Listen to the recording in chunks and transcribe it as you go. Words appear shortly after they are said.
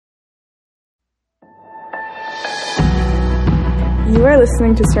You are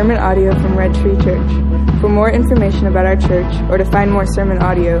listening to sermon audio from Red Tree Church. For more information about our church or to find more sermon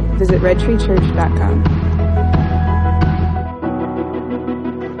audio, visit redtreechurch.com.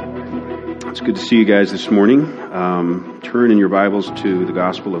 It's good to see you guys this morning. Turn in your Bibles to the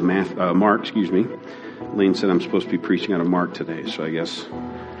Gospel of Mark. Lane said I'm supposed to be preaching out of Mark today, so I guess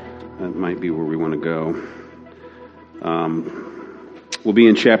that might be where we want to go. We'll be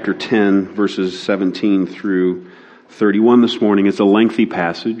in chapter 10, verses 17 through 31 this morning. It's a lengthy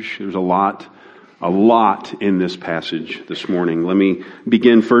passage. There's a lot in this passage this morning. Let me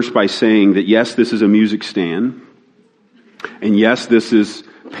begin first by saying that yes, this is a music stand. And yes, this is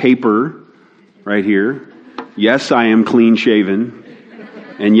paper right here. Yes, I am clean shaven.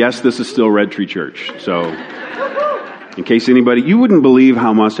 And yes, this is still Red Tree Church. So, in case anybody, you wouldn't believe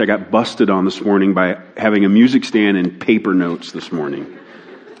how much I got busted on this morning by having a music stand and paper notes this morning.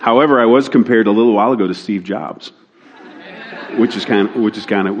 However, I was compared a little while ago to Steve Jobs, which is kind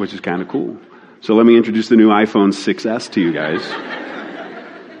of cool. So let me introduce the new iPhone 6S to you guys.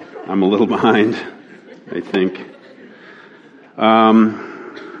 I'm a little behind, I think.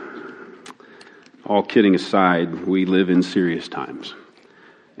 All kidding aside, we live in serious times.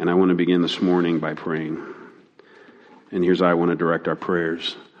 And I want to begin this morning by praying. And here's how I want to direct our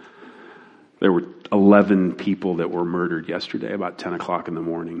prayers. There were 11 people that were murdered yesterday about 10 o'clock in the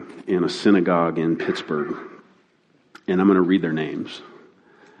morning in a synagogue in Pittsburgh. And I'm going to read their names.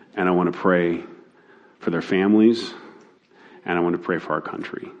 And I want to pray for their families. And I want to pray for our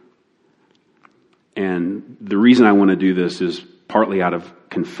country. And the reason I want to do this is partly out of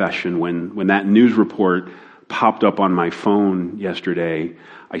confession. When that news report popped up on my phone yesterday,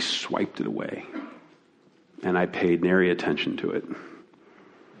 I swiped it away. And I paid nary attention to it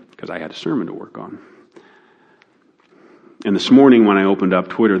because I had a sermon to work on. And this morning when I opened up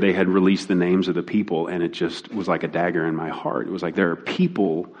Twitter, they had released the names of the people, and it just was like a dagger in my heart. It was like there are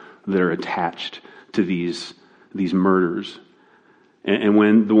people that are attached to these murders. And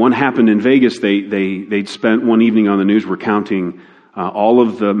when the one happened in Vegas, they'd spent one evening on the news recounting all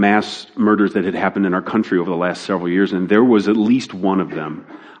of the mass murders that had happened in our country over the last several years, and there was at least one of them.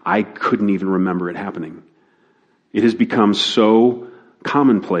 I couldn't even remember it happening. It has become so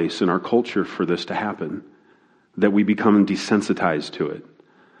commonplace in our culture for this to happen that we become desensitized to it.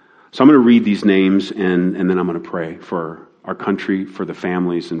 So I'm going to read these names and then I'm going to pray for our country, for the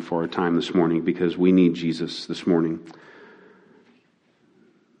families, and for our time this morning because we need Jesus this morning.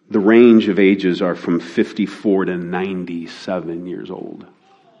 The range of ages are from 54 to 97 years old.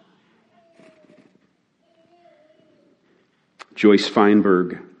 Joyce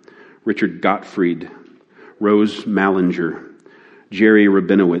Feinberg, Richard Gottfried, Rose Mallinger, Jerry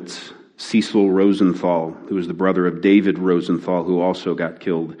Rabinowitz, Cecil Rosenthal, who was the brother of David Rosenthal, who also got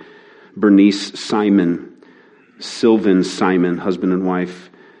killed, Bernice Simon, Sylvan Simon, husband and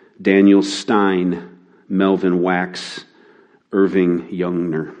wife, Daniel Stein, Melvin Wax, Irving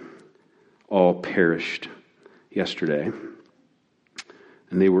Youngner, all perished yesterday.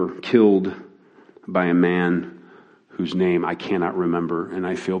 And they were killed by a man whose name I cannot remember, and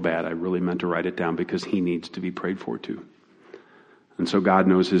I feel bad. I really meant to write it down because he needs to be prayed for too. And so God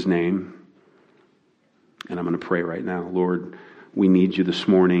knows his name, and I'm going to pray right now. Lord, we need you this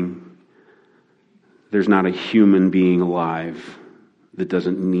morning. There's not a human being alive that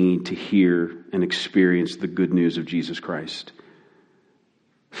doesn't need to hear and experience the good news of Jesus Christ.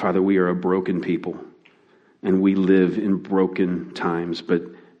 Father, we are a broken people, and we live in broken times, but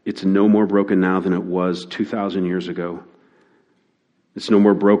it's no more broken now than it was 2,000 years ago. It's no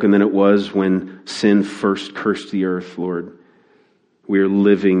more broken than it was when sin first cursed the earth, Lord. We are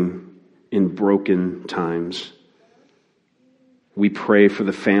living in broken times. We pray for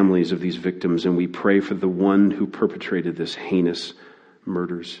the families of these victims, and we pray for the one who perpetrated this heinous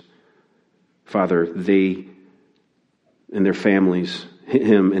murders. Father, they and their families,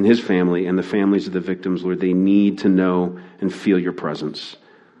 him and his family and the families of the victims, Lord, they need to know and feel your presence.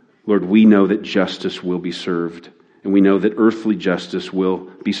 Lord, we know that justice will be served, and we know that earthly justice will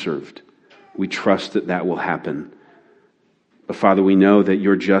be served. We trust that that will happen. But Father, we know that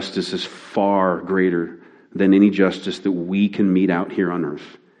your justice is far greater than any justice that we can mete out here on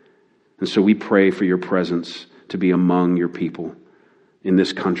earth. And so we pray for your presence to be among your people in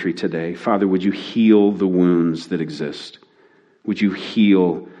this country today. Father, would you heal the wounds that exist? Would you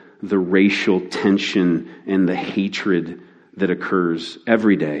heal the racial tension and the hatred that occurs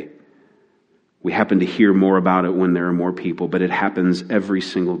every day? We happen to hear more about it when there are more people, but it happens every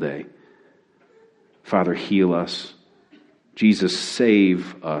single day. Father, heal us. Jesus,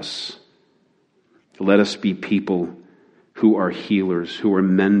 save us. Let us be people who are healers, who are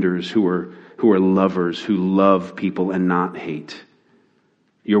menders, who are lovers, who love people and not hate.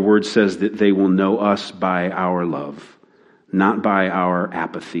 Your word says that they will know us by our love, not by our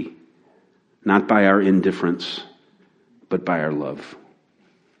apathy, not by our indifference, but by our love.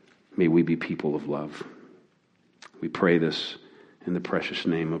 May we be people of love. We pray this in the precious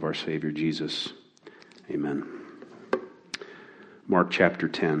name of our Savior Jesus. Amen. Mark chapter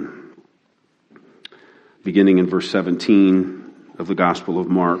 10, beginning in verse 17 of the Gospel of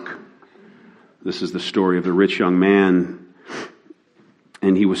Mark. This is the story of the rich young man,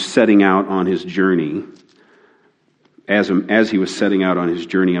 and he was setting out on his journey. As he was setting out on his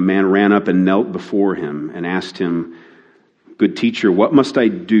journey, a man ran up and knelt before him and asked him, "Good teacher, what must I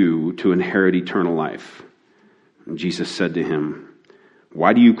do to inherit eternal life?" And Jesus said to him,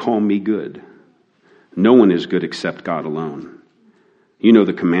 "Why do you call me good? No one is good except God alone. You know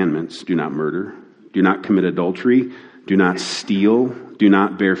the commandments: do not murder, do not commit adultery, do not steal, do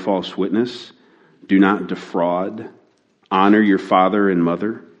not bear false witness, do not defraud, honor your father and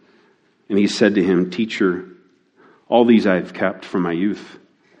mother." And he said to him, "Teacher, all these I have kept from my youth."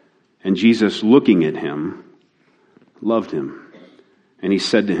 And Jesus, looking at him, loved him. And he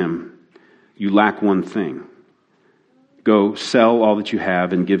said to him, "You lack one thing. Go, sell all that you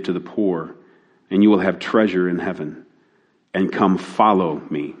have and give to the poor, and you will have treasure in heaven. And come follow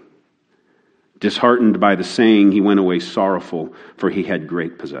me." Disheartened by the saying, he went away sorrowful, for he had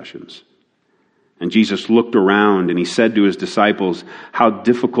great possessions. And Jesus looked around and he said to his disciples, "How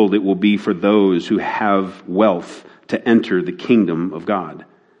difficult it will be for those who have wealth to enter the kingdom of God."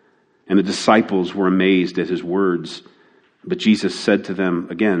 And the disciples were amazed at his words. But Jesus said to them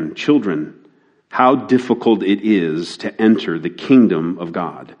again, "Children, how difficult it is to enter the kingdom of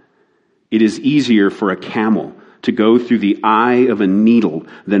God. It is easier for a camel to go through the eye of a needle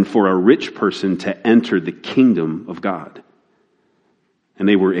than for a rich person to enter the kingdom of God." And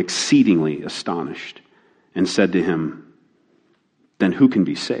they were exceedingly astonished and said to him, "Then who can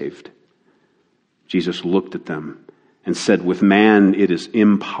be saved?" Jesus looked at them and said, "With man it is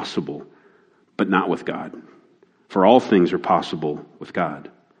impossible, but not with God. For all things are possible with God."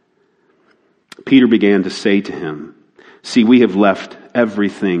 Peter began to say to him, "See, we have left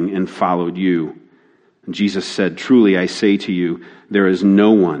everything and followed you." And Jesus said, "Truly I say to you, there is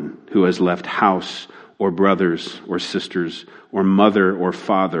no one who has left house or brothers or sisters or mother or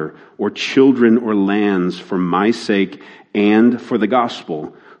father or children or lands for my sake and for the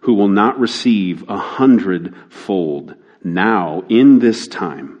gospel, who will not receive 100-fold now in this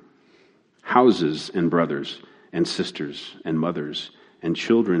time houses and brothers and sisters and mothers and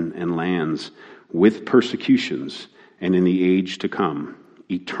children and lands, with persecutions, and in the age to come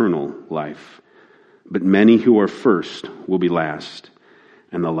eternal life. But many who are first will be last,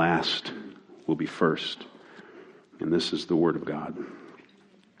 and the last will be first." And this is the word of God.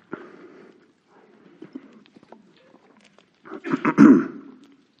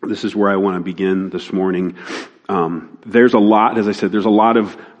 This is where I want to begin this morning. There's a lot, as I said, there's a lot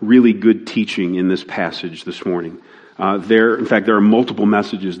of really good teaching in this passage this morning. In fact, there are multiple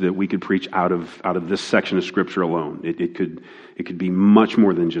messages that we could preach out of this section of Scripture alone. It could be much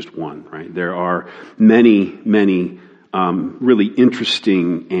more than just one, right? There are many really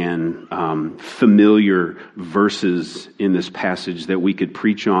interesting and familiar verses in this passage that we could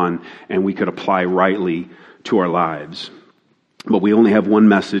preach on and we could apply rightly to our lives. But we only have one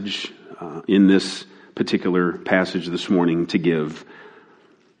message in this particular passage this morning to give.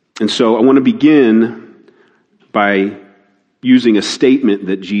 And so I want to begin by using a statement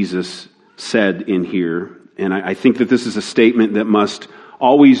that Jesus said in here. And I think that this is a statement that must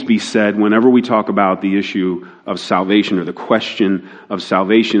always be said whenever we talk about the issue of salvation or the question of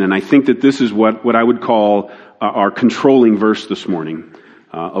salvation. And I think that this is what I would call our controlling verse this morning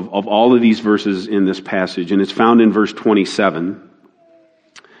of all of these verses in this passage. And it's found in verse 27.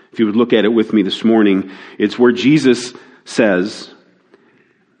 If you would look at it with me this morning, it's where Jesus says,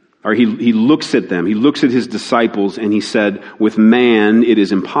 or he looks at them, he looks at his disciples, and he said, "With man it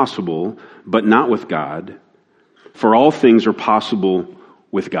is impossible, but not with God, for all things are possible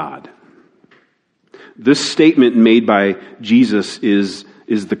with God." This statement made by Jesus is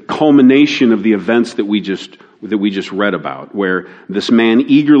the culmination of the events that we just read about, where this man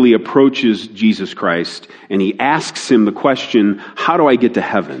eagerly approaches Jesus Christ and he asks him the question, "How do I get to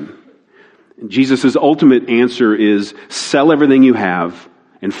heaven?" And Jesus' ultimate answer is, "Sell everything you have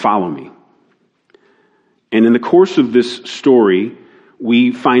and follow me." And in the course of this story,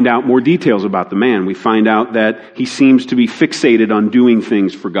 we find out more details about the man. We find out that he seems to be fixated on doing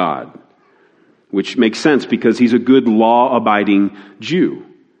things for God, which makes sense because he's a good law-abiding Jew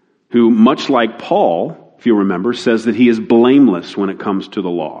who, much like Paul, if you remember, says that he is blameless when it comes to the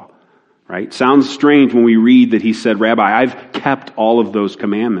law. right? Sounds strange when we read that he said, Rabbi, I've kept all of those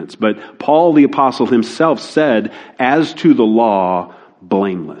commandments. But Paul the apostle himself said, as to the law,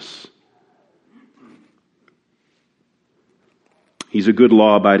 blameless. He's a good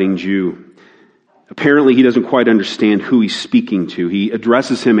law-abiding Jew. Apparently, he doesn't quite understand who he's speaking to. He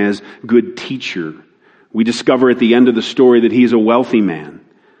addresses him as good teacher. We discover at the end of the story that he's a wealthy man.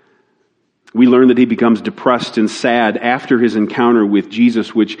 We learn that he becomes depressed and sad after his encounter with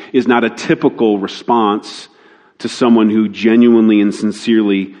Jesus, which is not a typical response to someone who genuinely and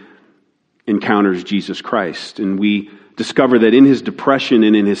sincerely encounters Jesus Christ. And we discover that in his depression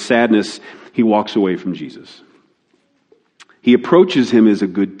and in his sadness, he walks away from Jesus. He approaches him as a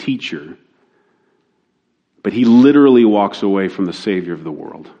good teacher, but he literally walks away from the Savior of the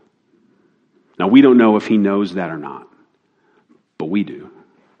world. Now, we don't know if he knows that or not, but we do.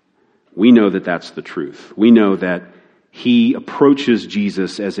 We know that that's the truth. We know that he approaches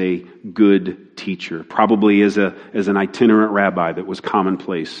Jesus as a good teacher, probably as an itinerant rabbi that was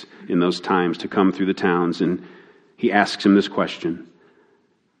commonplace in those times to come through the towns. And he asks him this question.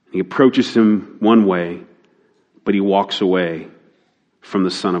 He approaches him one way, but he walks away from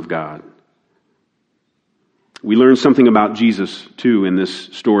the Son of God. We learn something about Jesus, too, in this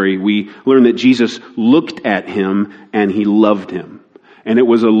story. We learn that Jesus looked at him and he loved him. And it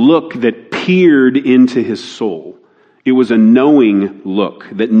was a look that peered into his soul. It was a knowing look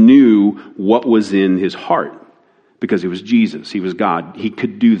that knew what was in his heart. Because it was Jesus. He was God. He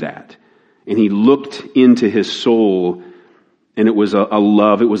could do that. And he looked into his soul, and it was a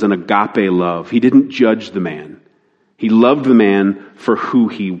love. It was an agape love. He didn't judge the man. He loved the man for who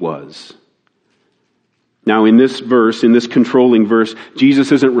he was. Now, in this verse, in this controlling verse,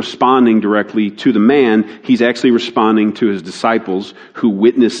 Jesus isn't responding directly to the man. He's actually responding to his disciples who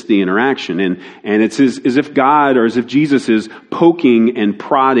witnessed the interaction. And it's as if God, or as if Jesus is poking and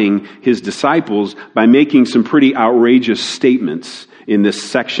prodding his disciples by making some pretty outrageous statements in this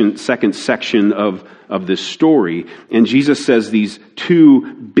second section of this story. And Jesus says these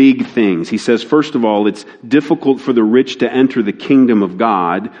two big things. He says, first of all, it's difficult for the rich to enter the kingdom of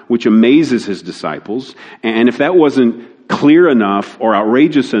God, which amazes his disciples. And if that wasn't clear enough or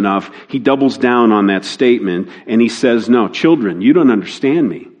outrageous enough, he doubles down on that statement and he says, no, children, you don't understand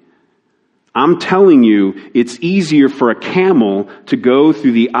me. I'm telling you, it's easier for a camel to go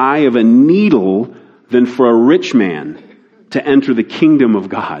through the eye of a needle than for a rich man to enter the kingdom of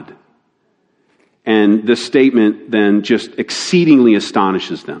God. And this statement then just exceedingly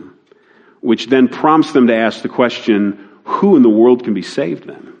astonishes them, which then prompts them to ask the question, who in the world can be saved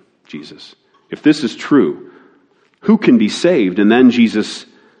then, Jesus? If this is true, who can be saved? And then Jesus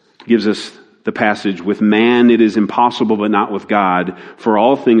gives us the passage, with man it is impossible, but not with God, for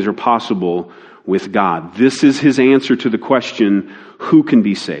all things are possible with God. This is his answer to the question, who can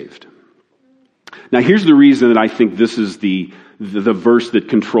be saved? Now, here's the reason that I think this is the verse that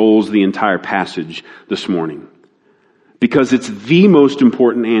controls the entire passage this morning. Because it's the most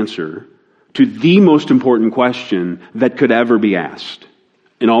important answer to the most important question that could ever be asked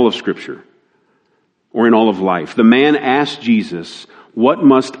in all of Scripture or in all of life. The man asked Jesus, what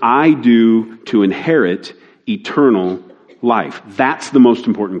must I do to inherit eternal life? That's the most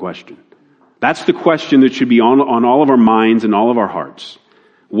important question. That's the question that should be on all of our minds and all of our hearts.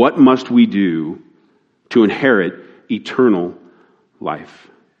 What must we do to inherit eternal life?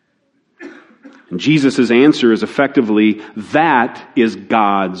 And Jesus' answer is effectively, that is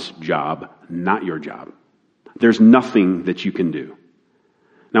God's job, not your job. There's nothing that you can do.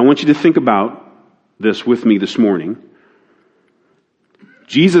 Now I want you to think about this with me this morning.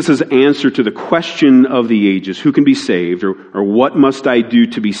 Jesus' answer to the question of the ages, who can be saved, or what must I do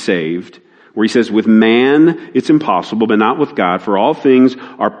to be saved, where he says, with man it's impossible, but not with God, for all things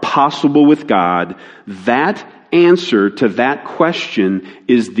are possible with God. That answer to that question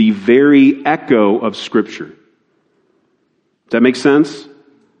is the very echo of Scripture. Does that make sense?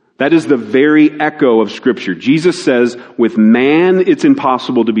 That is the very echo of Scripture. Jesus says, with man it's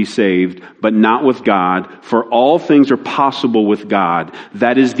impossible to be saved, but not with God, for all things are possible with God.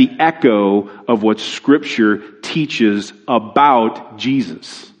 That is the echo of what Scripture teaches about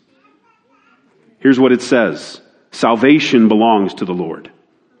Jesus. Here's what it says. Salvation belongs to the Lord.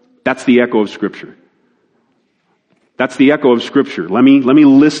 That's the echo of Scripture. That's the echo of Scripture. Let me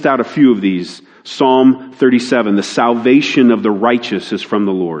list out a few of these. Psalm 37, the salvation of the righteous is from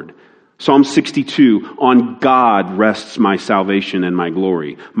the Lord. Psalm 62, on God rests my salvation and my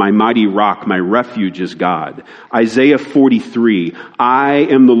glory. My mighty rock, my refuge is God. Isaiah 43, I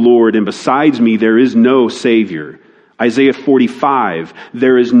am the Lord, and besides me there is no Savior. Isaiah 45,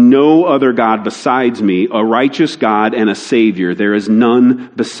 there is no other God besides me, a righteous God and a Savior. There is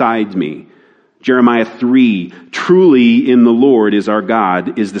none besides me. Jeremiah 3, truly in the Lord is our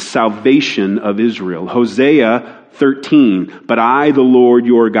God, is the salvation of Israel. Hosea 13, but I, the Lord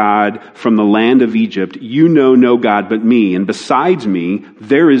your God, from the land of Egypt, you know no God but me, and besides me,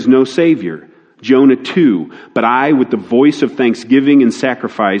 there is no Savior. Jonah 2, but I, with the voice of thanksgiving and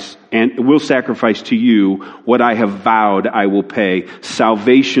sacrifice, and will sacrifice to you what I have vowed I will pay.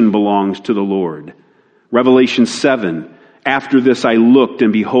 Salvation belongs to the Lord. Revelation 7, after this I looked,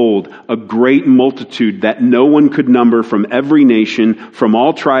 and behold, a great multitude that no one could number from every nation, from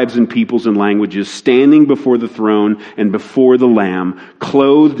all tribes and peoples and languages, standing before the throne and before the Lamb,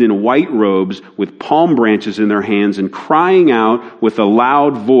 clothed in white robes, with palm branches in their hands, and crying out with a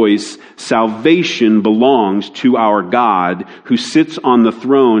loud voice, salvation belongs to our God, who sits on the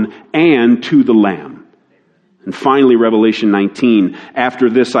throne, and to the Lamb. And finally, Revelation 19, after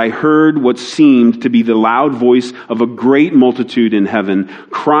this I heard what seemed to be the loud voice of a great multitude in heaven,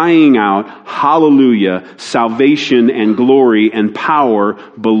 crying out, hallelujah, salvation and glory and power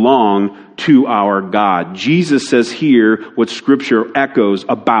belong to our God. Jesus says here what Scripture echoes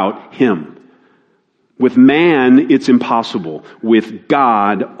about Him. With man, it's impossible. With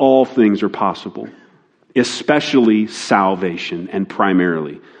God, all things are possible. Especially salvation, and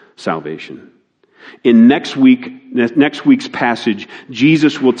primarily salvation. In next week's passage,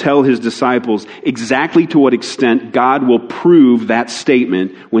 Jesus will tell his disciples exactly to what extent God will prove that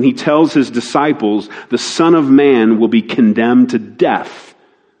statement when he tells his disciples the Son of Man will be condemned to death,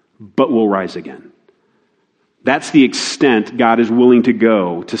 but will rise again. That's the extent God is willing to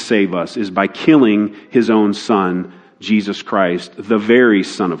go to save us, is by killing his own Son, Jesus Christ, the very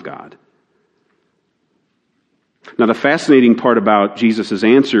Son of God. Now, the fascinating part about Jesus'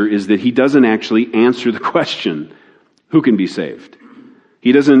 answer is that he doesn't actually answer the question, who can be saved?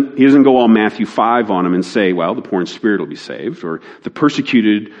 He doesn't go all Matthew 5 on him and say, well, the poor in spirit will be saved, or the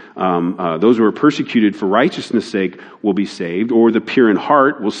persecuted, those who are persecuted for righteousness' sake will be saved, or the pure in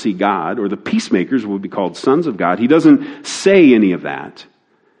heart will see God, or the peacemakers will be called sons of God. He doesn't say any of that.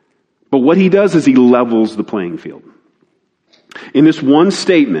 But what he does is he levels the playing field. In this one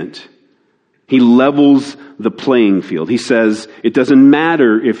statement, he levels the playing field. He says, it doesn't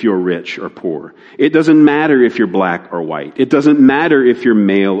matter if you're rich or poor. It doesn't matter if you're black or white. It doesn't matter if you're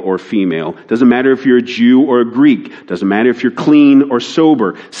male or female. It doesn't matter if you're a Jew or a Greek. It doesn't matter if you're clean or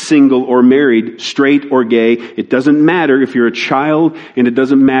sober, single or married, straight or gay. It doesn't matter if you're a child, and it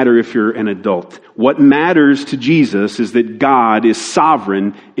doesn't matter if you're an adult. What matters to Jesus is that God is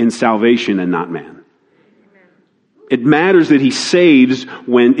sovereign in salvation and not man. It matters that he saves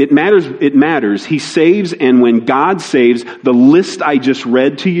when it matters. He saves, and when God saves, the list I just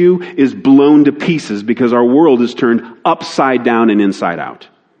read to you is blown to pieces because our world is turned upside down and inside out.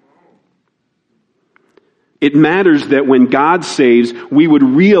 It matters that when God saves, we would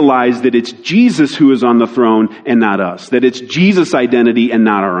realize that it's Jesus who is on the throne and not us. That it's Jesus' identity and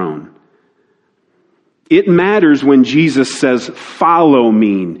not our own. It matters when Jesus says, follow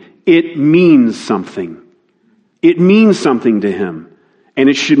me. It means something. It means something to him, and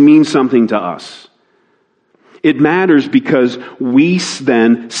it should mean something to us. It matters because we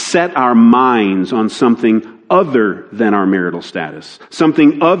then set our minds on something other than our marital status,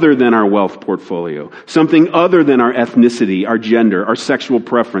 something other than our wealth portfolio, something other than our ethnicity, our gender, our sexual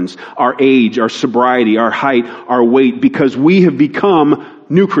preference, our age, our sobriety, our height, our weight, because we have become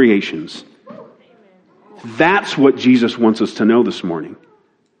new creations. That's what Jesus wants us to know this morning.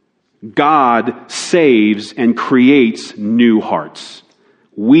 God saves and creates new hearts.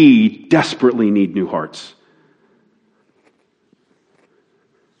 We desperately need new hearts.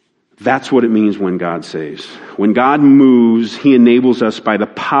 That's what it means when God saves. When God moves, he enables us by the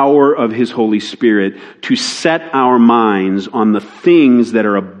power of his Holy Spirit to set our minds on the things that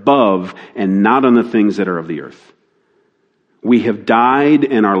are above and not on the things that are of the earth. We have died,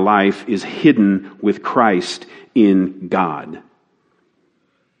 and our life is hidden with Christ in God.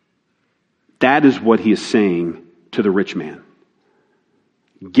 That is what he is saying to the rich man.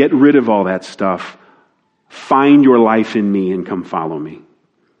 Get rid of all that stuff. Find your life in me and come follow me.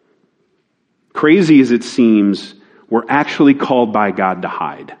 Crazy as it seems, we're actually called by God to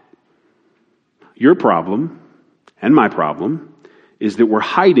hide. Your problem, and my problem, is that we're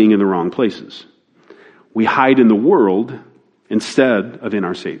hiding in the wrong places. We hide in the world instead of in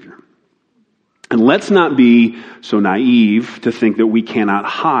our Savior. And let's not be so naive to think that we cannot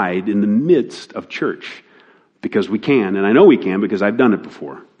hide in the midst of church, because we can, and I know we can because I've done it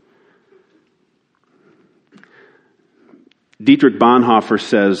before. Dietrich Bonhoeffer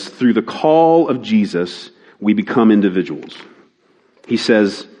says, through the call of Jesus, we become individuals. He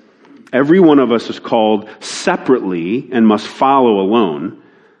says, every one of us is called separately and must follow alone,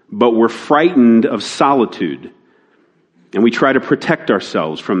 but we're frightened of solitude. And we try to protect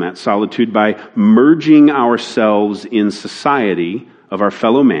ourselves from that solitude by merging ourselves in society of our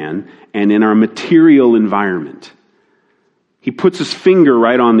fellow man and in our material environment. He puts his finger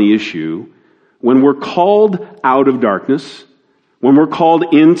right on the issue. When we're called out of darkness, when we're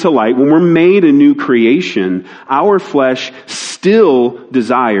called into light, when we're made a new creation, our flesh still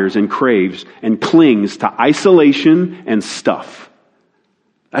desires and craves and clings to isolation and stuff.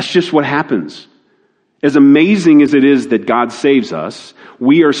 That's just what happens. As amazing as it is that God saves us,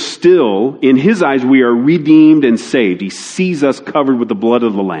 we are still, in His eyes, we are redeemed and saved. He sees us covered with the blood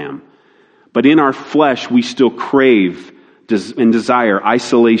of the Lamb. But in our flesh, we still crave and desire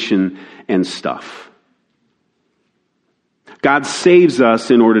isolation and stuff. God saves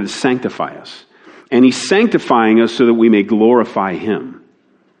us in order to sanctify us. And He's sanctifying us so that we may glorify Him.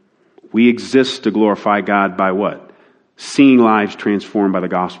 We exist to glorify God by what? Seeing lives transformed by the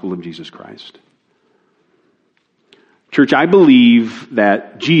gospel of Jesus Christ. Church, I believe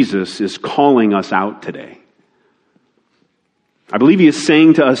that Jesus is calling us out today. I believe He is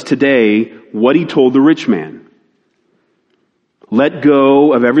saying to us today what He told the rich man. Let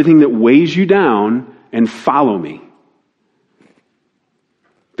go of everything that weighs you down and follow me.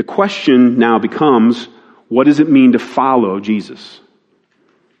 The question now becomes, what does it mean to follow Jesus?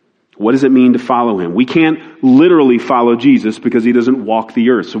 What does it mean to follow Him? We can't literally follow Jesus because He doesn't walk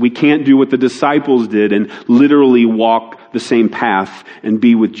the earth. So we can't do what the disciples did and literally walk the same path and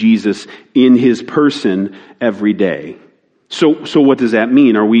be with Jesus in His person every day. So what does that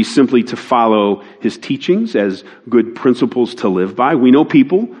mean? Are we simply to follow His teachings as good principles to live by?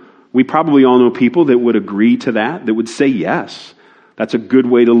 We probably all know people that would agree to that would say yes. That's a good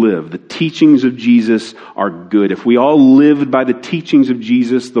way to live. The teachings of Jesus are good. If we all lived by the teachings of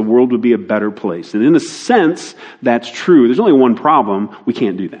Jesus, the world would be a better place. And in a sense, that's true. There's only one problem. We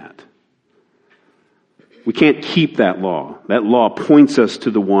can't do that. We can't keep that law. That law points us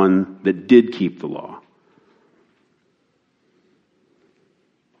to the one that did keep the law.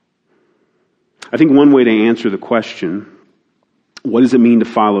 I think one way to answer the question, what does it mean to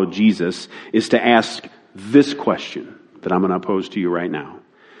follow Jesus, is to ask this question that I'm going to pose to you right now.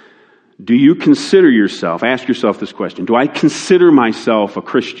 Do you consider yourself, ask yourself this question, do I consider myself a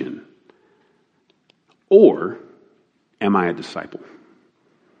Christian? Or am I a disciple?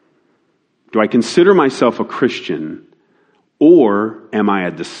 Do I consider myself a Christian or am I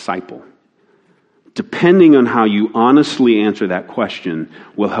a disciple? Depending on how you honestly answer that question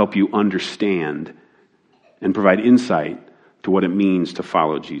will help you understand and provide insight to what it means to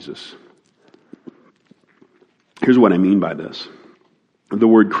follow Jesus. Here's what I mean by this. The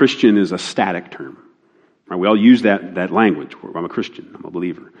word Christian is a static term. Right? We all use that language. I'm a Christian. I'm a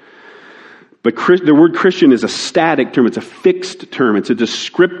believer. But the word Christian is a static term. It's a fixed term. It's a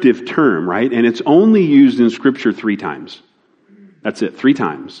descriptive term, right? And it's only used in Scripture 3 times. That's it, 3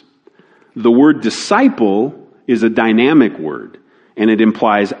 times. The word disciple is a dynamic word, and it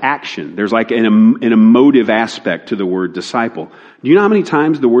implies action. There's like an emotive aspect to the word disciple. Do you know how many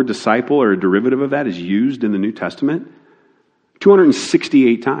times the word disciple or a derivative of that is used in the New Testament?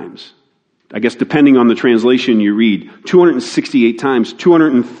 268 times. I guess depending on the translation you read, 268 times,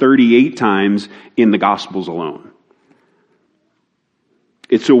 238 times in the Gospels alone.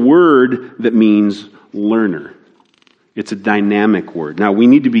 It's a word that means learner. It's a dynamic word. Now, we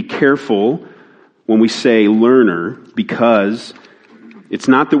need to be careful when we say learner, because it's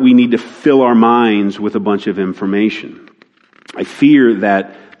not that we need to fill our minds with a bunch of information. I fear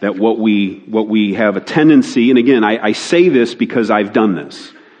that what we have a tendency, and again, I say this because I've done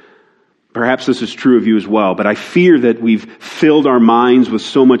this. Perhaps this is true of you as well, but I fear that we've filled our minds with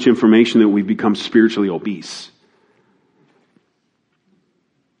so much information that we've become spiritually obese.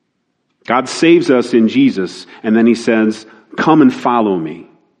 God saves us in Jesus, and then He says, come and follow me.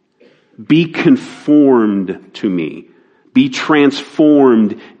 Be conformed to me. Be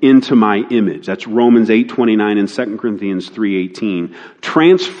transformed into my image. That's Romans 8:29 and 2 Corinthians 3:18.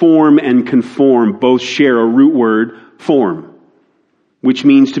 Transform and conform both share a root word, form, which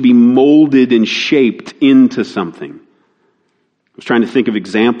means to be molded and shaped into something. I was trying to think of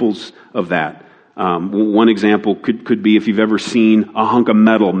examples of that. One example could be if you've ever seen a hunk of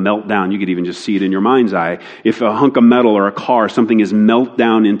metal melt down. You could even just see it in your mind's eye. If a hunk of metal or a car, something is melt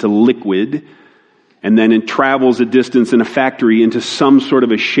down into liquid, and then it travels a distance in a factory into some sort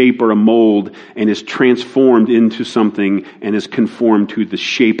of a shape or a mold and is transformed into something and is conformed to the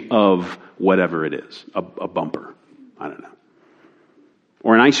shape of whatever it is, a bumper. I don't know.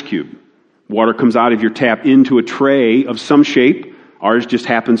 Or an ice cube. Water comes out of your tap into a tray of some shape. Ours just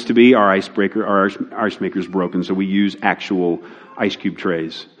happens to be our ice maker's broken, so we use actual ice cube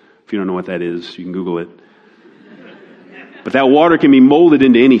trays. If you don't know what that is, you can Google it. But that water can be molded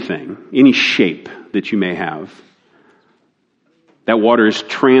into anything, any shape that you may have. That water is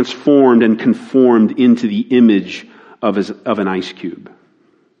transformed and conformed into the image of an ice cube.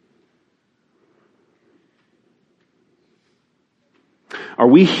 Are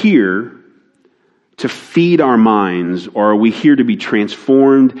we here to feed our minds, or are we here to be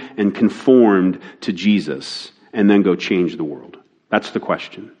transformed and conformed to Jesus and then go change the world? That's the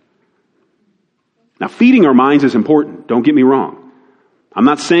question. Now, feeding our minds is important. Don't get me wrong. I'm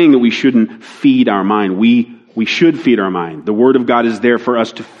not saying that we shouldn't feed our mind. We should feed our mind. The Word of God is there for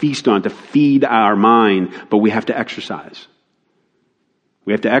us to feast on, to feed our mind, but we have to exercise.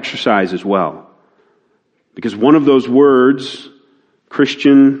 We have to exercise as well. Because one of those words,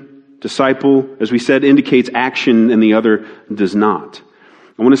 Christian, disciple, as we said, indicates action and the other does not.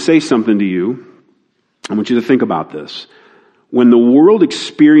 I want to say something to you. I want you to think about this. When the world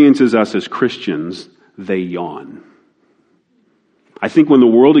experiences us as Christians, they yawn. I think when the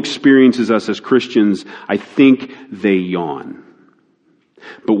world experiences us as Christians, I think they yawn.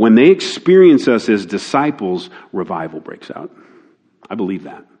 But when they experience us as disciples, revival breaks out. I believe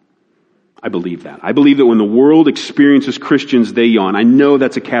that. I believe that. I believe that when the world experiences Christians, they yawn. I know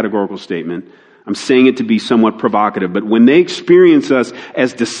that's a categorical statement. I'm saying it to be somewhat provocative, but when they experience us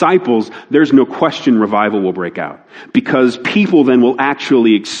as disciples, there's no question revival will break out. Because people then will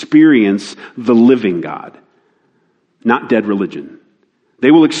actually experience the living God, not dead religion. They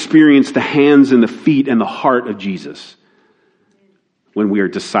will experience the hands and the feet and the heart of Jesus when we are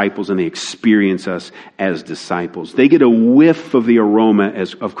disciples and they experience us as disciples. They get a whiff of the aroma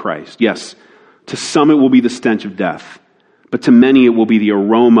of Christ. Yes, to some it will be the stench of death, but to many it will be the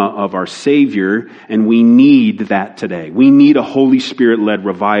aroma of our Savior, and we need that today. We need a Holy Spirit-led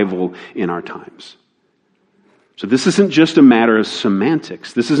revival in our times. So this isn't just a matter of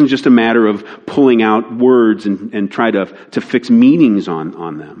semantics. This isn't just a matter of pulling out words and try to fix meanings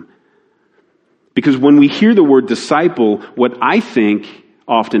on them. Because when we hear the word disciple, what I think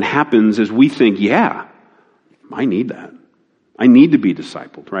often happens is we think, yeah, I need that. I need to be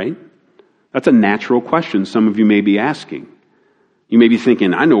discipled, right? That's a natural question some of you may be asking. You may be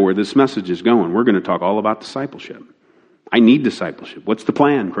thinking, I know where this message is going. We're going to talk all about discipleship. I need discipleship. What's the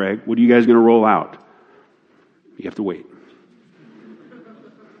plan, Craig? What are you guys going to roll out? You have to wait.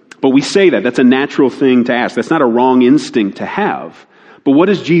 But we say that. That's a natural thing to ask. That's not a wrong instinct to have. But what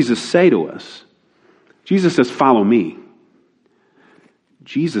does Jesus say to us? Jesus says, follow me.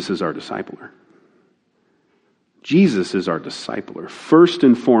 Jesus is our discipler. Jesus is our discipler. First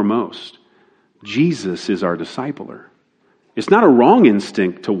and foremost, Jesus is our discipler. It's not a wrong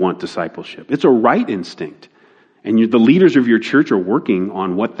instinct to want discipleship. It's a right instinct. And the leaders of your church are working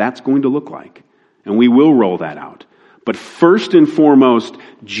on what that's going to look like. And we will roll that out. But first and foremost,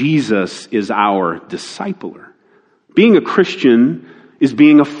 Jesus is our discipler. Being a Christian is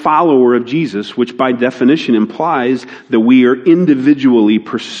being a follower of Jesus, which by definition implies that we are individually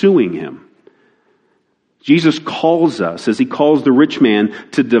pursuing Him. Jesus calls us, as He calls the rich man,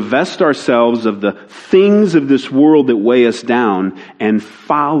 to divest ourselves of the things of this world that weigh us down and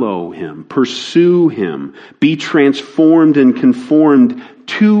follow Him, pursue Him, be transformed and conformed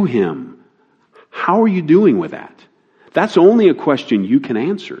to Him. How are you doing with that? That's only a question you can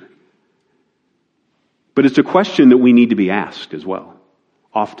answer. But it's a question that we need to be asked as well,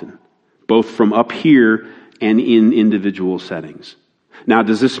 often, both from up here and in individual settings. Now,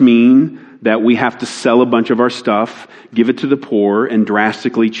 does this mean that we have to sell a bunch of our stuff, give it to the poor, and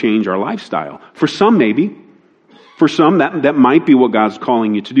drastically change our lifestyle? For some, maybe. For some, that might be what God's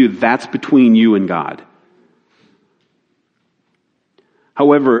calling you to do. That's between you and God.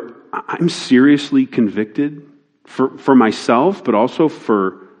 However, I'm seriously convicted for myself, but also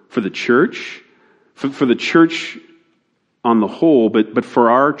for the church, for the church on the whole, but for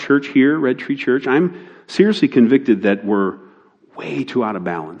our church here, Red Tree Church, I'm seriously convicted that we're way too out of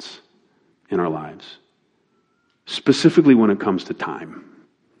balance in our lives, specifically when it comes to time.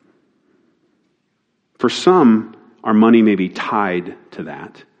 For some, our money may be tied to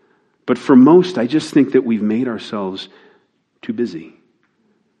that, but for most, I just think that we've made ourselves too busy.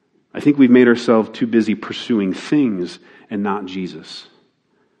 I think we've made ourselves too busy pursuing things and not Jesus.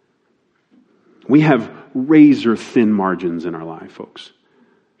 We have razor-thin margins in our life, folks.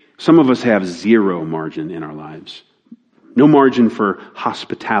 Some of us have zero margin in our lives. No margin for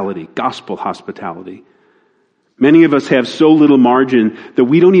hospitality, gospel hospitality. Many of us have so little margin that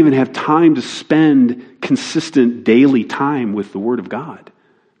we don't even have time to spend consistent daily time with the Word of God.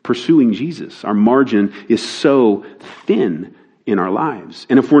 pursuing Jesus. Our margin is so thin in our lives.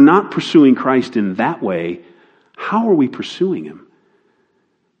 And if we're not pursuing Christ in that way, how are we pursuing Him?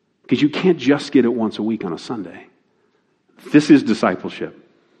 Because you can't just get it once a week on a Sunday. This is discipleship.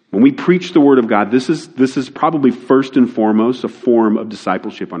 When we preach the Word of God, this is probably first and foremost a form of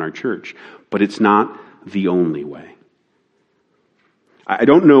discipleship on our church. But it's not the only way. I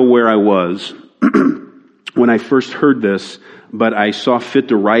don't know where I was when I first heard this, but I saw fit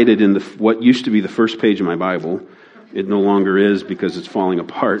to write it in what used to be the first page of my Bible. It no longer is because it's falling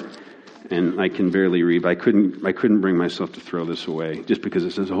apart, and I can barely read. I couldn't bring myself to throw this away just because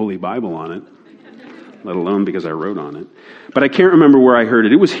it says Holy Bible on it, let alone because I wrote on it. But I can't remember where I heard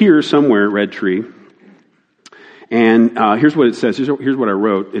it. It was here somewhere at Red Tree. And here's what it says. Here's what I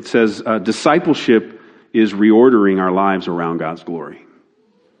wrote. It says, discipleship is reordering our lives around God's glory.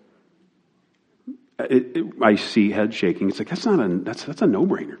 I see head shaking. It's like, that's a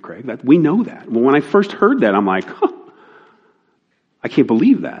no-brainer, Craig. We know that. Well, when I first heard that, I'm like, I can't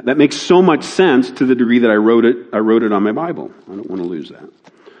believe that. That makes so much sense to the degree that I wrote it on my Bible. I don't want to lose that.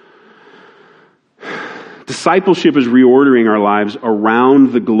 Discipleship is reordering our lives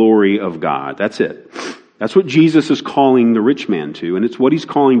around the glory of God. That's it. That's what Jesus is calling the rich man to, and it's what He's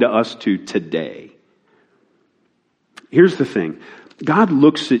calling to us to today. Here's the thing. God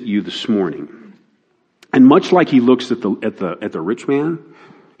looks at you this morning, and much like He looks at the rich man,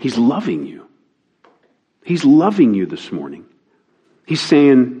 He's loving you. He's loving you this morning. He's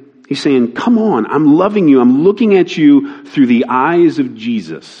saying, come on, I'm loving you. I'm looking at you through the eyes of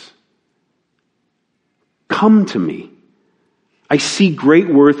Jesus. Come to me. I see great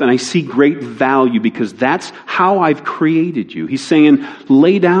worth and I see great value because that's how I've created you. He's saying,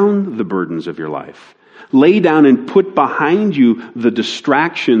 lay down the burdens of your life. Lay down and put behind you the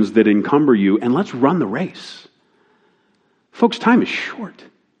distractions that encumber you, and let's run the race. Folks, time is short.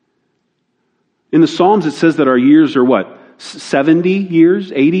 In the Psalms, it says that our years are what? 70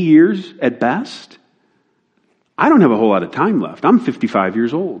 years, 80 years at best? I don't have a whole lot of time left. I'm 55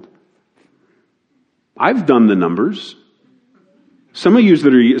 years old. I've done the numbers. Some of you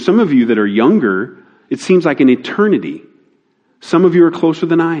that are younger, it seems like an eternity. Some of you are closer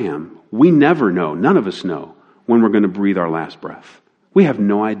than I am. We never know, none of us know, when we're going to breathe our last breath. We have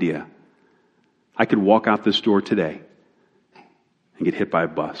no idea. I could walk out this door today and get hit by a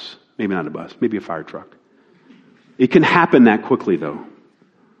bus. Maybe not a bus, maybe a fire truck. It can happen that quickly, though.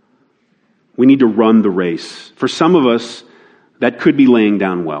 We need to run the race. For some of us, that could be laying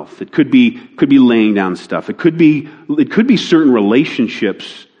down wealth. It could be laying down stuff. It could be certain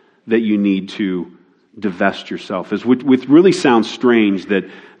relationships that you need to divest yourself. Which really sounds strange that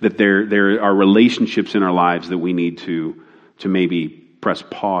there are relationships in our lives that we need to maybe press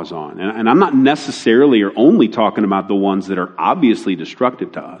pause on. And I'm not necessarily or only talking about the ones that are obviously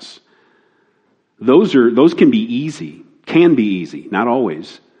destructive to us. Those can be easy, not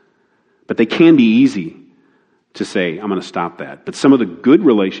always, but they can be easy to say, I'm going to stop that. But some of the good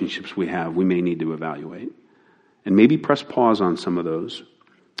relationships we have, we may need to evaluate. And maybe press pause on some of those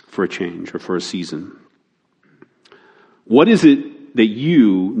for a change or for a season. What is it that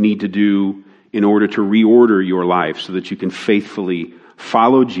you need to do in order to reorder your life so that you can faithfully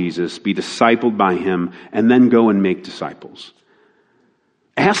follow Jesus, be discipled by Him, and then go and make disciples?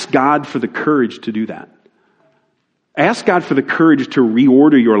 Ask God for the courage to do that. Ask God for the courage to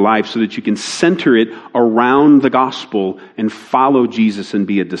reorder your life so that you can center it around the gospel and follow Jesus and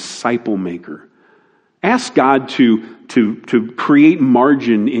be a disciple maker. Ask God to create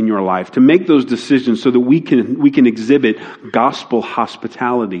margin in your life, to make those decisions so that we can exhibit gospel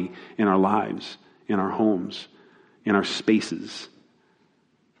hospitality in our lives, in our homes, in our spaces.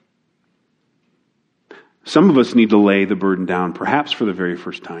 Some of us need to lay the burden down, perhaps for the very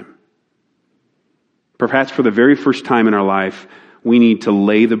first time. Perhaps for the very first time in our life, we need to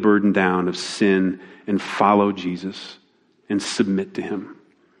lay the burden down of sin and follow Jesus and submit to Him.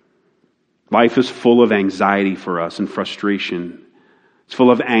 Life is full of anxiety for us and frustration. It's full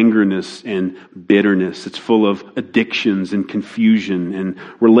of angerness and bitterness. It's full of addictions and confusion, and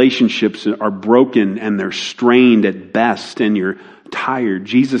relationships are broken and they're strained at best, and you're tired.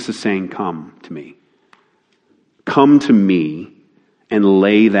 Jesus is saying, come to me. Come to me and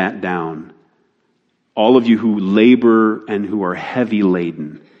lay that down. All of you who labor and who are heavy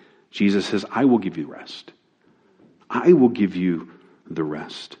laden, Jesus says, I will give you rest. I will give you the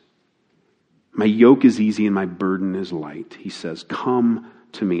rest. My yoke is easy and my burden is light. He says, come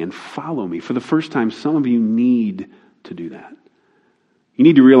to me and follow me. For the first time, some of you need to do that. You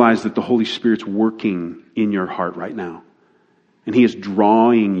need to realize that the Holy Spirit's working in your heart right now. And He is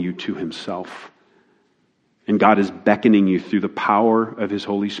drawing you to Himself. And God is beckoning you through the power of his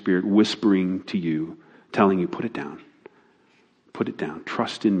Holy Spirit, whispering to you, telling you, put it down. Put it down.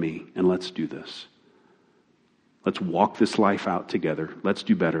 Trust in me, and let's do this. Let's walk this life out together. Let's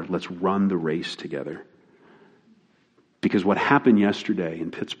do better. Let's run the race together. Because what happened yesterday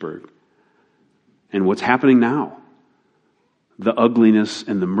in Pittsburgh, and what's happening now, the ugliness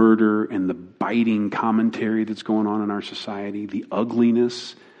and the murder and the biting commentary that's going on in our society, the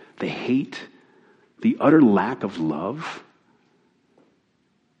ugliness, the hate, the utter lack of love,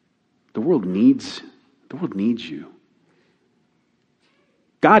 the world needs you.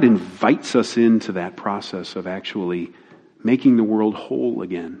 God invites us into that process of actually making the world whole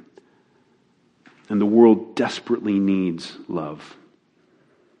again. And the world desperately needs love.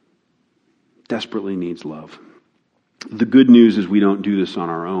 Desperately needs love. The good news is we don't do this on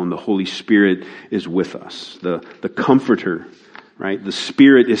our own. The Holy Spirit is with us. The Comforter, right? The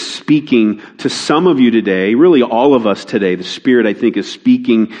Spirit is speaking to some of you today, really all of us today. The Spirit, I think, is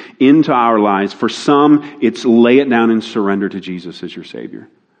speaking into our lives. For some, it's lay it down and surrender to Jesus as your Savior.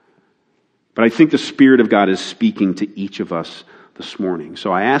 But I think the Spirit of God is speaking to each of us this morning.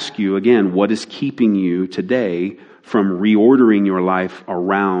 So I ask you again, what is keeping you today from reordering your life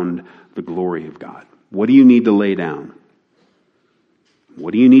around the glory of God? What do you need to lay down?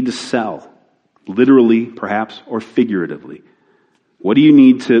 What do you need to sell? Literally, perhaps, or figuratively? What do you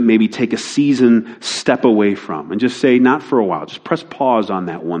need to maybe take a season step away from? And just say, not for a while. Just press pause on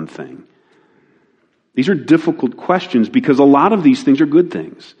that one thing. These are difficult questions because a lot of these things are good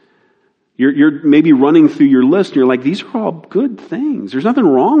things. You're maybe running through your list and you're like, these are all good things. There's nothing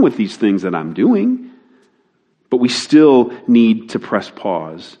wrong with these things that I'm doing. But we still need to press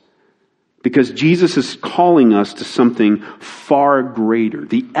pause. Because Jesus is calling us to something far greater.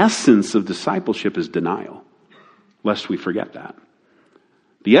 The essence of discipleship is denial, lest we forget that.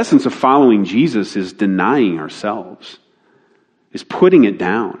 The essence of following Jesus is denying ourselves, is putting it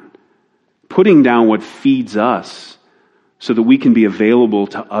down, putting down what feeds us so that we can be available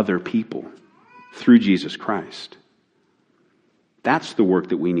to other people through Jesus Christ. That's the work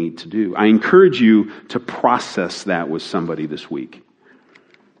that we need to do. I encourage you to process that with somebody this week.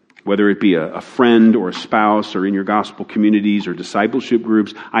 Whether it be a friend or a spouse or in your gospel communities or discipleship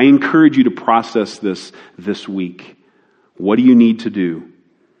groups, I encourage you to process this week. What do you need to do?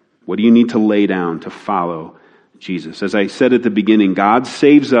 What do you need to lay down to follow Jesus? As I said at the beginning, God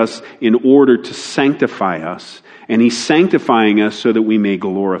saves us in order to sanctify us, and He's sanctifying us so that we may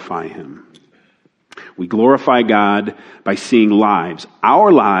glorify Him. We glorify God by seeing lives,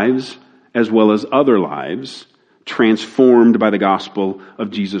 our lives as well as other lives, transformed by the gospel of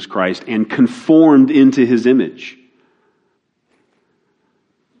Jesus Christ and conformed into His image.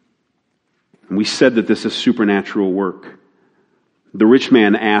 And we said that this is supernatural work. The rich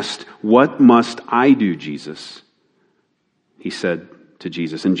man asked, "What must I do, Jesus?" He said to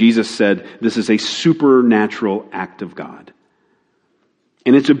Jesus. And Jesus said, this is a supernatural act of God.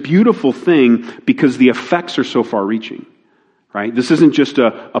 And it's a beautiful thing because the effects are so far-reaching, right? This isn't just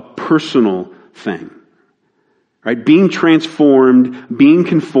a personal thing. Right? Being transformed, being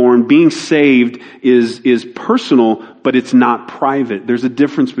conformed, being saved is personal, but it's not private. There's a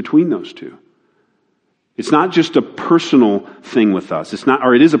difference between those two. It's not just a personal thing with us.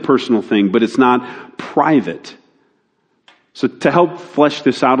 It is a personal thing, but it's not private. So to help flesh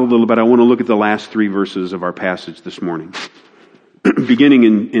this out a little bit, I want to look at the last 3 verses of our passage this morning.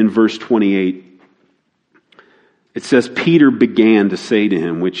 Beginning in verse 28. It says, Peter began to say to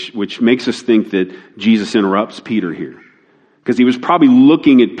him, which makes us think that Jesus interrupts Peter here. Because he was probably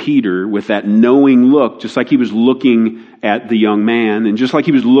looking at Peter with that knowing look, just like he was looking at the young man, and just like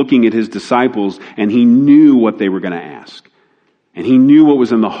he was looking at his disciples, and he knew what they were going to ask. And he knew what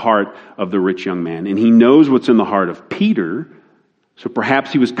was in the heart of the rich young man. And he knows what's in the heart of Peter, so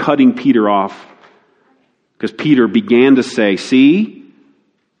perhaps he was cutting Peter off, because Peter began to say, see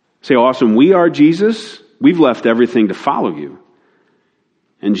how awesome we are, Jesus? We've left everything to follow you.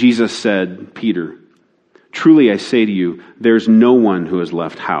 And Jesus said, Peter, truly I say to you, there's no one who has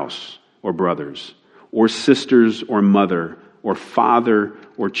left house or brothers or sisters or mother or father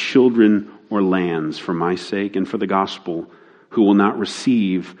or children or lands for my sake and for the gospel who will not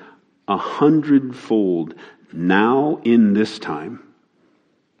receive 100-fold now in this time,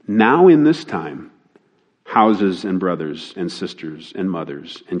 houses and brothers and sisters and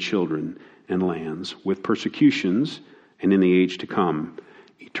mothers and children and lands, with persecutions, and in the age to come,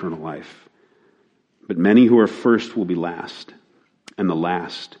 eternal life. But many who are first will be last, and the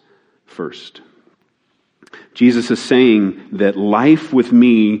last first. Jesus is saying that life with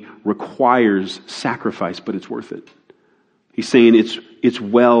me requires sacrifice, but it's worth it. He's saying it's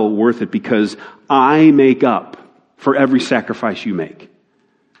well worth it because I make up for every sacrifice you make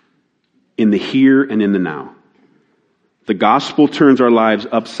in the here and in the now. The gospel turns our lives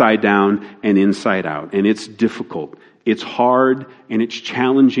upside down and inside out, and it's difficult. It's hard, and it's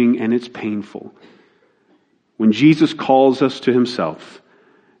challenging, and it's painful. When Jesus calls us to himself,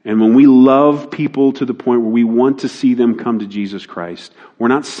 and when we love people to the point where we want to see them come to Jesus Christ, we're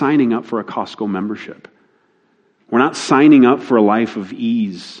not signing up for a Costco membership. We're not signing up for a life of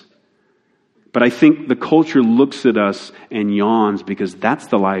ease. But I think the culture looks at us and yawns because that's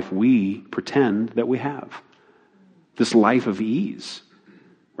the life we pretend that we have. This life of ease,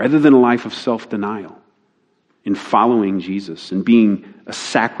 rather than a life of self-denial in following Jesus and being a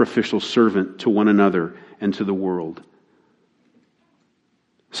sacrificial servant to one another and to the world.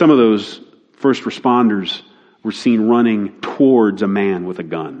 Some of those first responders were seen running towards a man with a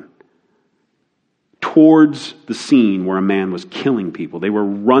gun, towards the scene where a man was killing people. They were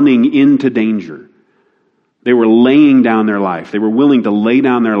running into danger. They were laying down their life. They were willing to lay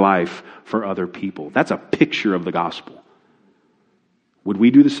down their life for other people. That's a picture of the gospel. Would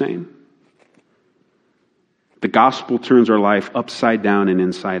we do the same? The gospel turns our life upside down and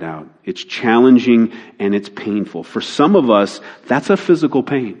inside out. It's challenging and it's painful. For some of us, that's a physical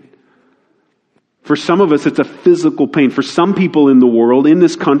pain. For some of us, it's a physical pain. For some people in the world, in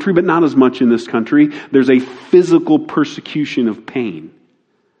this country, but not as much in this country, there's a physical persecution of pain.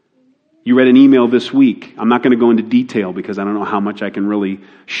 You read an email this week. I'm not going to go into detail because I don't know how much I can really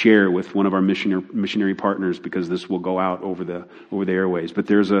share with one of our missionary partners because this will go out over the airways. But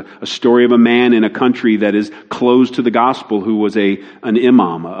there's a story of a man in a country that is closed to the gospel who was an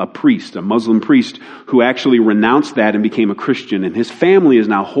imam, a priest, a Muslim priest, who actually renounced that and became a Christian. And his family is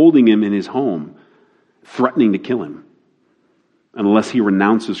now holding him in his home, threatening to kill him unless he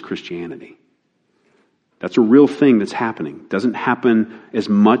renounces Christianity. That's a real thing that's happening. It doesn't happen as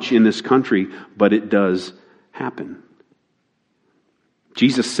much in this country, but it does happen.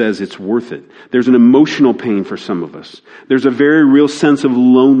 Jesus says it's worth it. There's an emotional pain for some of us. There's a very real sense of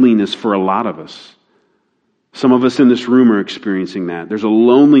loneliness for a lot of us. Some of us in this room are experiencing that. There's a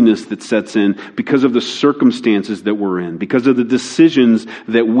loneliness that sets in because of the circumstances that we're in, because of the decisions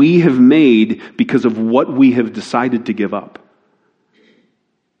that we have made, because of what we have decided to give up.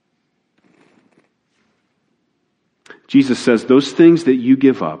 Jesus says those things that you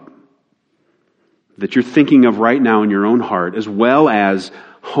give up, that you're thinking of right now in your own heart, as well as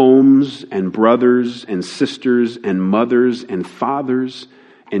homes and brothers and sisters and mothers and fathers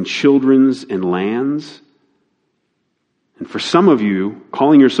and children's and lands. And for some of you,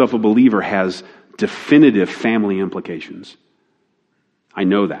 calling yourself a believer has definitive family implications. I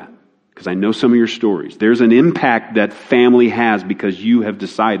know that because I know some of your stories. There's an impact that family has because you have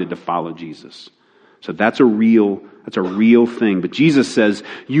decided to follow Jesus. So that's a real thing. But Jesus says,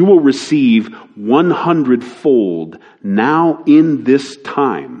 you will receive 100-fold now in this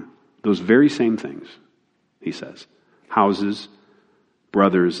time. Those very same things, he says. Houses,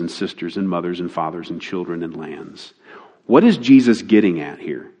 brothers and sisters and mothers and fathers and children and lands. What is Jesus getting at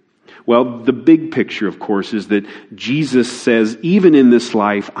here? Well, the big picture, of course, is that Jesus says, even in this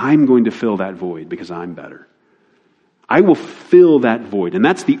life, I'm going to fill that void because I'm better. I will fill that void. And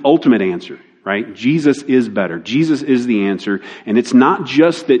that's the ultimate answer. Right? Jesus is better. Jesus is the answer. And it's not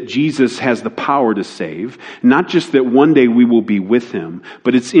just that Jesus has the power to save, not just that one day we will be with him,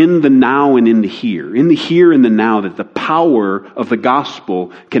 but it's in the now and in the here and the now that the power of the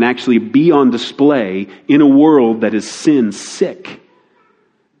gospel can actually be on display in a world that is sin sick.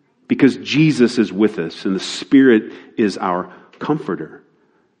 Because Jesus is with us and the Spirit is our comforter.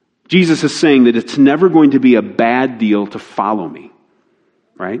 Jesus is saying that it's never going to be a bad deal to follow me.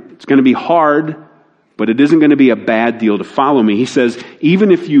 Right? It's going to be hard, but it isn't going to be a bad deal to follow me. He says, even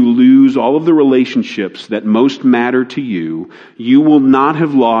if you lose all of the relationships that most matter to you, you will not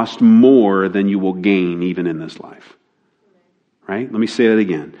have lost more than you will gain even in this life. Right? Let me say that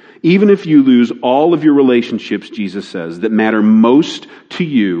again. Even if you lose all of your relationships, Jesus says, that matter most to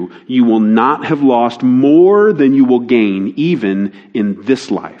you, you will not have lost more than you will gain even in this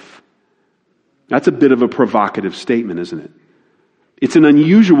life. That's a bit of a provocative statement, isn't it? It's an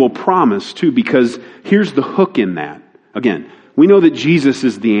unusual promise, too, because here's the hook in that. Again, we know that Jesus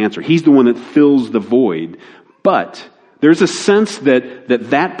is the answer. He's the one that fills the void. But there's a sense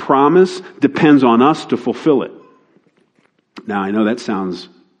that promise depends on us to fulfill it. Now, I know that sounds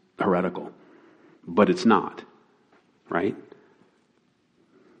heretical, but it's not. Right?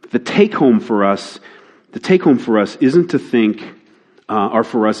 The take home for us isn't to think,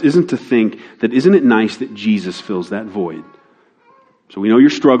 that isn't it nice that Jesus fills that void? So we know you're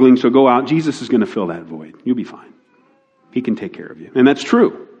struggling, so go out. Jesus is going to fill that void. You'll be fine. He can take care of you. And that's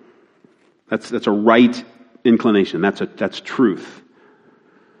true. That's a right inclination. That's truth.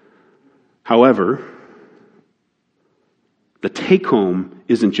 However, the take home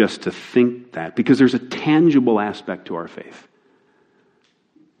isn't just to think that, because there's a tangible aspect to our faith.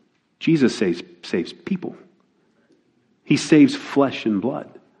 Jesus saves people. He saves flesh and blood.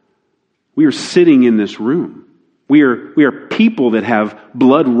 We are sitting in this room. We are people that have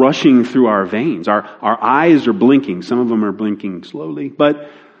blood rushing through our veins. Our eyes are blinking. Some of them are blinking slowly, but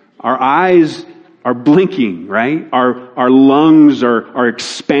our eyes are blinking, right? Our lungs are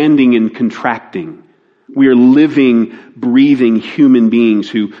expanding and contracting. We are living, breathing human beings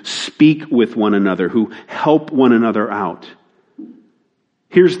who speak with one another, who help one another out.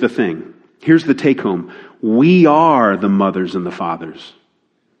 Here's the thing. Here's the take home. We are the mothers and the fathers.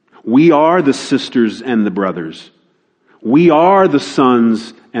 We are the sisters and the brothers. We are the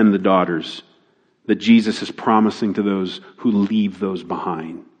sons and the daughters that Jesus is promising to those who leave those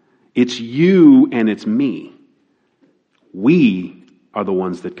behind. It's you and it's me. We are the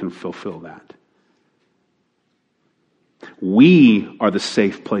ones that can fulfill that. We are the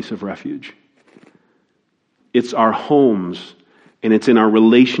safe place of refuge. It's our homes, and it's in our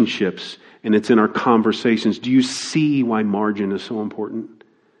relationships, and it's in our conversations. Do you see why margin is so important?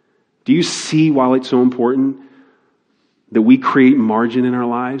 Do you see why it's so important that we create margin in our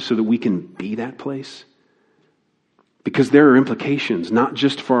lives so that we can be that place? Because there are implications, not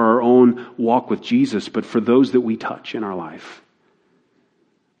just for our own walk with Jesus, but for those that we touch in our life.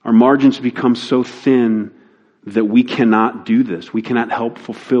 Our margins become so thin that we cannot do this. We cannot help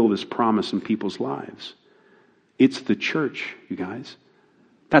fulfill this promise in people's lives. It's the church, you guys.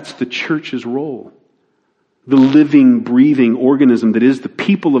 That's the church's role. The living, breathing organism that is the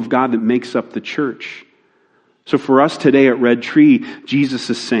people of God that makes up the church. So for us today at Red Tree, Jesus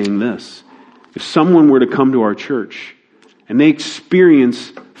is saying this. If someone were to come to our church and they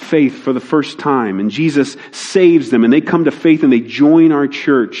experience faith for the first time and Jesus saves them and they come to faith and they join our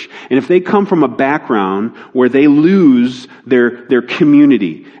church, and if they come from a background where they lose their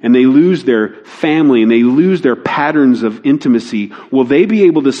community and they lose their family and they lose their patterns of intimacy, will they be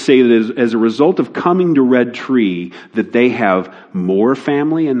able to say that as a result of coming to Red Tree that they have more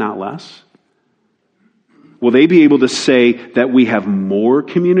family and not less? Will they be able to say that we have more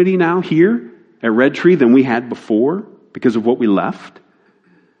community now here at Red Tree than we had before because of what we left?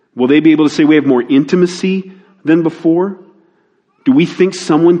 Will they be able to say we have more intimacy than before? Do we think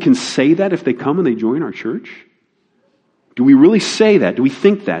someone can say that if they come and they join our church? Do we really say that? Do we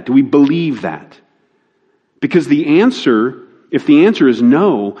think that? Do we believe that? Because the answer, if the answer is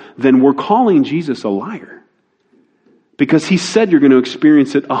no, then we're calling Jesus a liar. Because he said you're going to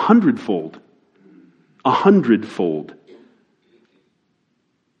experience it 100-fold. 100-fold.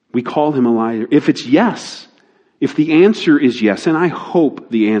 We call him a liar. If it's yes, if the answer is yes, and I hope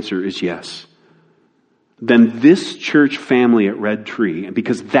the answer is yes, then this church family at Red Tree,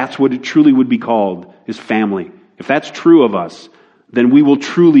 because that's what it truly would be called, is family. If that's true of us, then we will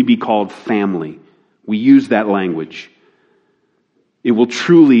truly be called family. We use that language. It will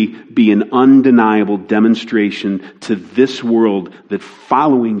truly be an undeniable demonstration to this world that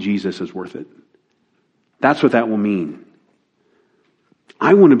following Jesus is worth it. That's what that will mean.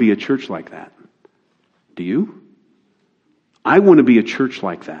 I want to be a church like that. Do you? I want to be a church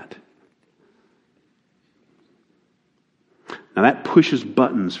like that. Now that pushes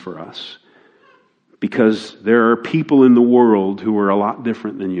buttons for us because there are people in the world who are a lot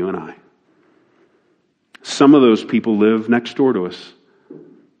different than you and I. Some of those people live next door to us.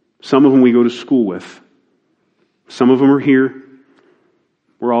 Some of them we go to school with. Some of them are here.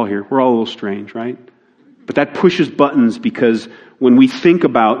 We're all here. We're all a little strange, right? But that pushes buttons because when we think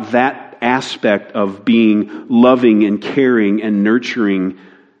about that aspect of being loving and caring and nurturing,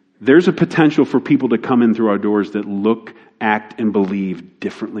 there's a potential for people to come in through our doors that look, act, and believe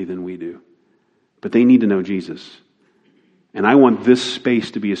differently than we do. But they need to know Jesus. And I want this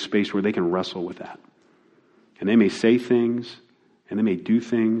space to be a space where they can wrestle with that. And they may say things, and they may do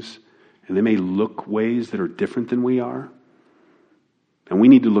things, and they may look ways that are different than we are. And we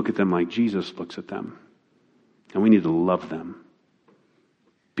need to look at them like Jesus looks at them. And we need to love them.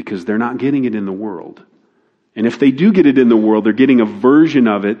 Because they're not getting it in the world. And if they do get it in the world, they're getting a version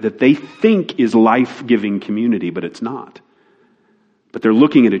of it that they think is life-giving community, but it's not. But they're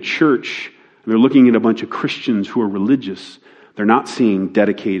looking at a church, and they're looking at a bunch of Christians who are religious. They're not seeing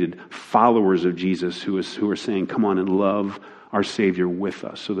dedicated followers of Jesus who are saying, come on and love our Savior with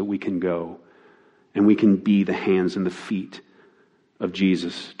us so that we can go and we can be the hands and the feet of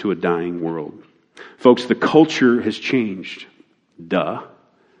Jesus to a dying world. Folks, the culture has changed. Duh.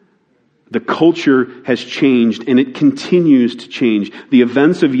 The culture has changed, and it continues to change. The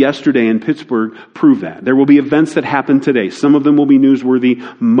events of yesterday in Pittsburgh prove that. There will be events that happen today. Some of them will be newsworthy.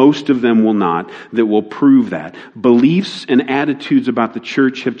 Most of them will not, that will prove that. Beliefs and attitudes about the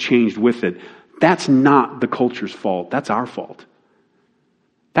church have changed with it. That's not the culture's fault. That's our fault.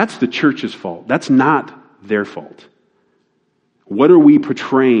 That's the church's fault. That's not their fault. What are we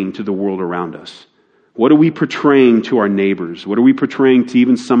portraying to the world around us? What are we portraying to our neighbors? What are we portraying to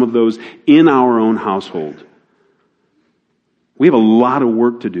even some of those in our own household? We have a lot of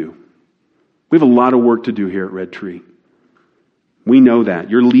work to do. We have a lot of work to do here at Red Tree. We know that.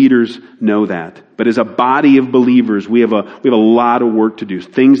 Your leaders know that. But as a body of believers, we have a lot of work to do.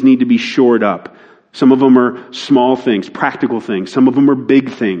 Things need to be shored up. Some of them are small things, practical things. Some of them are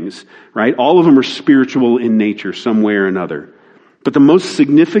big things, right? All of them are spiritual in nature, some way or another. But the most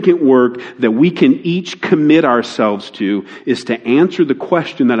significant work that we can each commit ourselves to is to answer the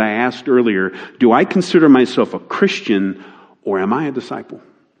question that I asked earlier. Do I consider myself a Christian or am I a disciple?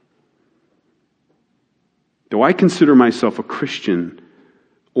 Do I consider myself a Christian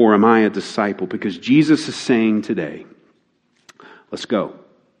or am I a disciple? Because Jesus is saying today, let's go.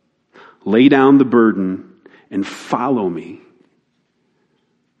 Lay down the burden and follow me.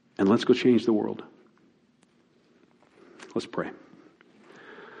 And let's go change the world. Let's pray.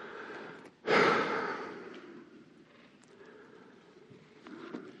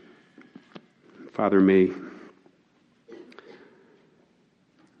 Father, may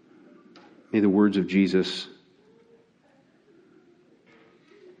the words of Jesus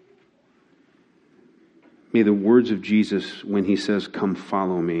when he says, "Come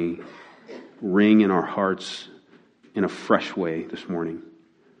follow me," ring in our hearts in a fresh way this morning.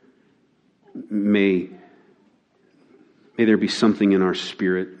 May there be something in our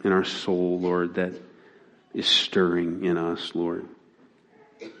spirit, in our soul, Lord, that is stirring in us, Lord,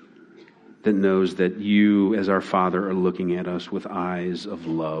 that knows that you, as our Father, are looking at us with eyes of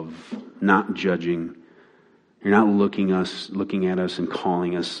love, not judging. You're not looking at us and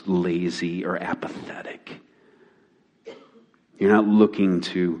calling us lazy or apathetic. You're not looking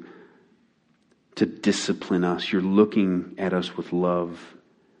to discipline us. You're looking at us with love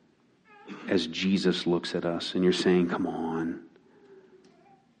as Jesus looks at us. And you're saying, come on.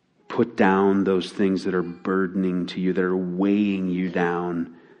 Put down those things that are burdening to you, that are weighing you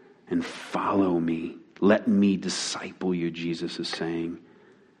down, and follow me. Let me disciple you, Jesus is saying.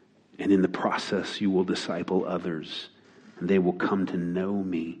 And in the process, you will disciple others. And they will come to know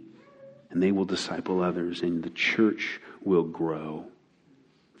me. And they will disciple others. And the church will grow.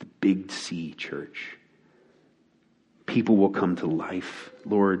 The Big C church. People will come to life.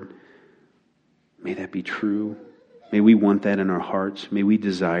 Lord, may that be true. May we want that in our hearts. May we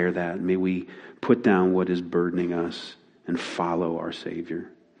desire that. May we put down what is burdening us and follow our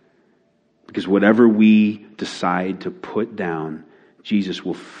Savior. Because whatever we decide to put down, Jesus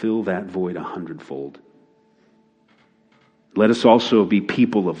will fill that void 100-fold. Let us also be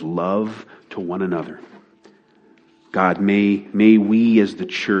people of love to one another. God, may we as the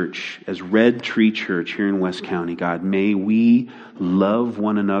church, as Red Tree Church here in West County, God, may we love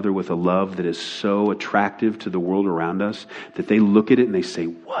one another with a love that is so attractive to the world around us that they look at it and they say,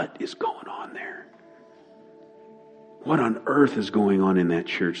 what is going on there? What on earth is going on in that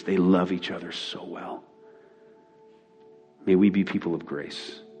church? They love each other so well. May we be people of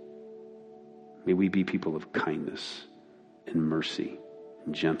grace. May we be people of kindness and mercy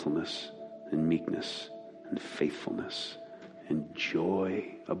and gentleness and meekness and faithfulness and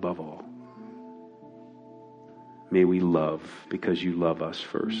joy above all. May we love because you love us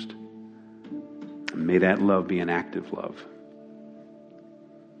first. And may that love be an active love.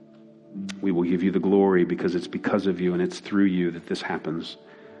 We will give you the glory because it's because of you and it's through you that this happens.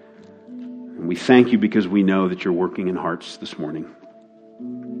 And we thank you because we know that you're working in hearts this morning.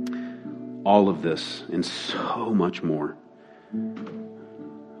 All of this and so much more,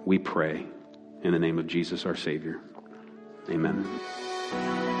 we pray in the name of Jesus, our Savior. Amen.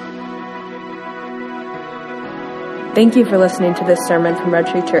 Thank you for listening to this sermon from Red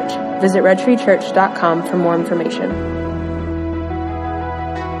Tree Church. Visit redtreechurch.com for more information.